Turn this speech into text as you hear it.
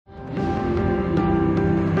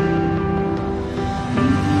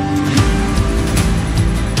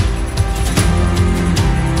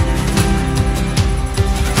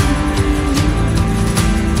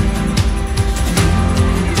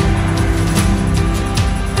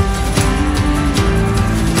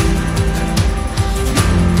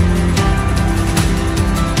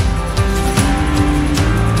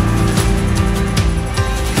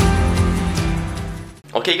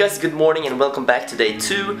Okay guys, good morning and welcome back to day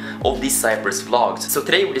 2 of these Cyprus vlogs. So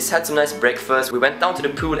today we just had some nice breakfast, we went down to the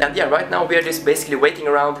pool, and yeah, right now we are just basically waiting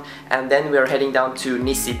around, and then we are heading down to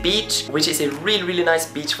Nisi beach, which is a really nice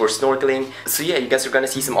beach for snorkeling. So yeah, you guys are gonna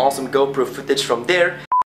see some awesome GoPro footage from there.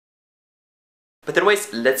 But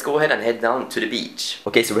anyways, let's go ahead and head down to the beach.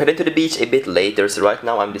 Okay, so we're heading to the beach a bit later, so right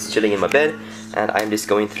now I'm just chilling in my bed and I'm just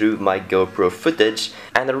going through my GoPro footage,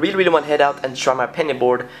 and I really want to head out and try my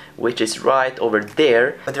pennyboard, which is right over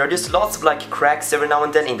there. But there are just lots of like cracks every now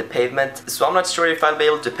and then in the pavement, so I'm not sure if I'll be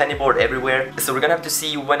able to pennyboard everywhere. So we're gonna have to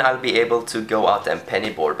see when I'll be able to go out and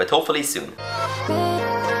pennyboard, but hopefully soon.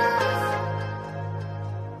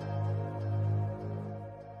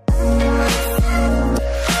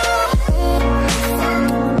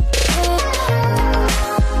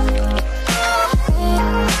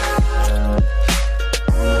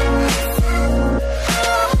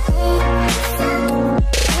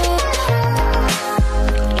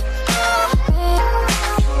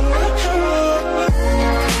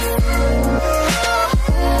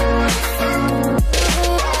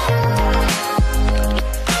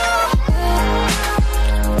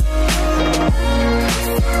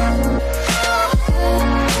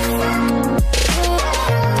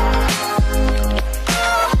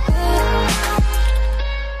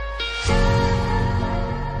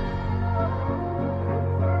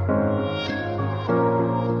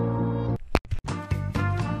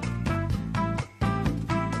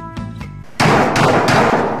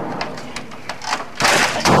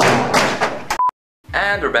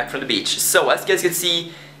 And we're back from the beach. So as you guys can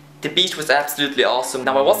see, the beach was absolutely awesome.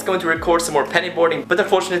 Now I was going to record some more pennyboarding, but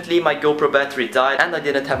unfortunately my GoPro battery died and I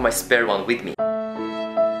didn't have my spare one with me.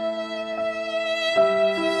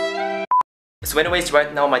 So anyways,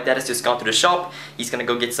 right now my dad has just gone to the shop. He's gonna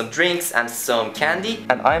go get some drinks and some candy.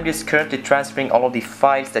 And I'm just currently transferring all of the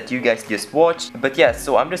files that you guys just watched. But yeah,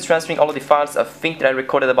 so I'm just transferring all of the files. I think that I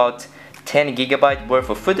recorded about 10 gigabyte worth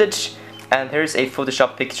of footage. And here's a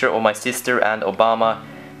Photoshop picture of my sister and Obama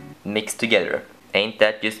mixed together. Ain't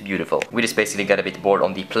that just beautiful? We just basically got a bit bored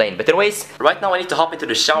on the plane. But anyways, right now I need to hop into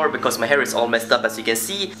the shower because my hair is all messed up, as you can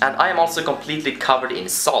see. And I am also completely covered in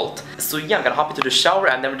salt. So yeah, I'm gonna hop into the shower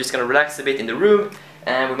and then we're just gonna relax a bit in the room.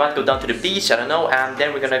 And we might go down to the beach, I don't know. And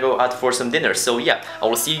then we're gonna go out for some dinner. So yeah, I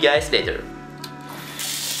will see you guys later.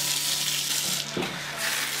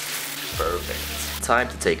 Perfect. Time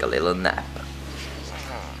to take a little nap.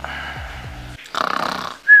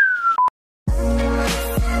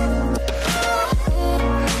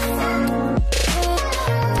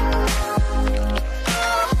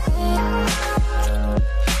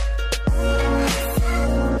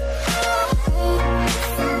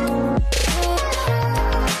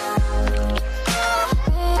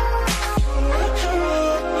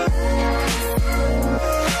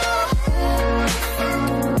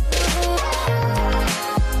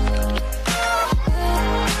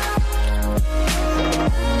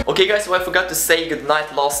 Okay guys, so I forgot to say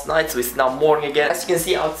goodnight last night, so it's now morning again. As you can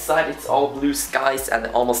see outside, it's all blue skies and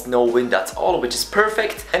almost no wind at all, which is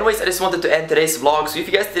perfect. Anyways, I just wanted to end today's vlog, so if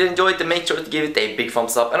you guys did enjoy it, then make sure to give it a big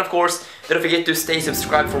thumbs up. And of course, don't forget to stay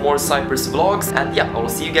subscribed for more Cyprus vlogs. And yeah, I will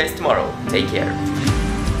see you guys tomorrow. Take care.